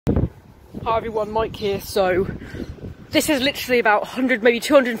Hi everyone, Mike here. So this is literally about 100, maybe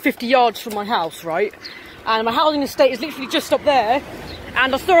 250 yards from my house, right? And my housing estate is literally just up there.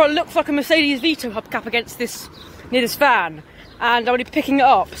 And I thought it looked like a Mercedes Vito hubcap against this, near this van. And I would be picking it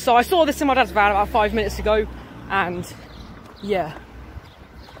up. So I saw this in my dad's van about 5 minutes ago. And yeah.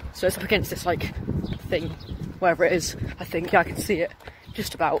 So it's up against this like thing, wherever it is, I think. Yeah, I can see it,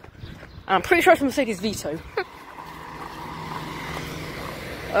 just about. And I'm pretty sure it's a Mercedes Vito.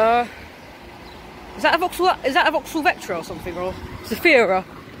 Is that a Vauxhall Vectra or something, or Zafira?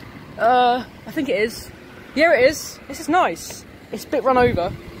 I think it is. Yeah, it is. This is nice. It's a bit run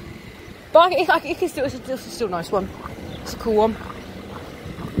over, but it's still a nice one. It's a cool one.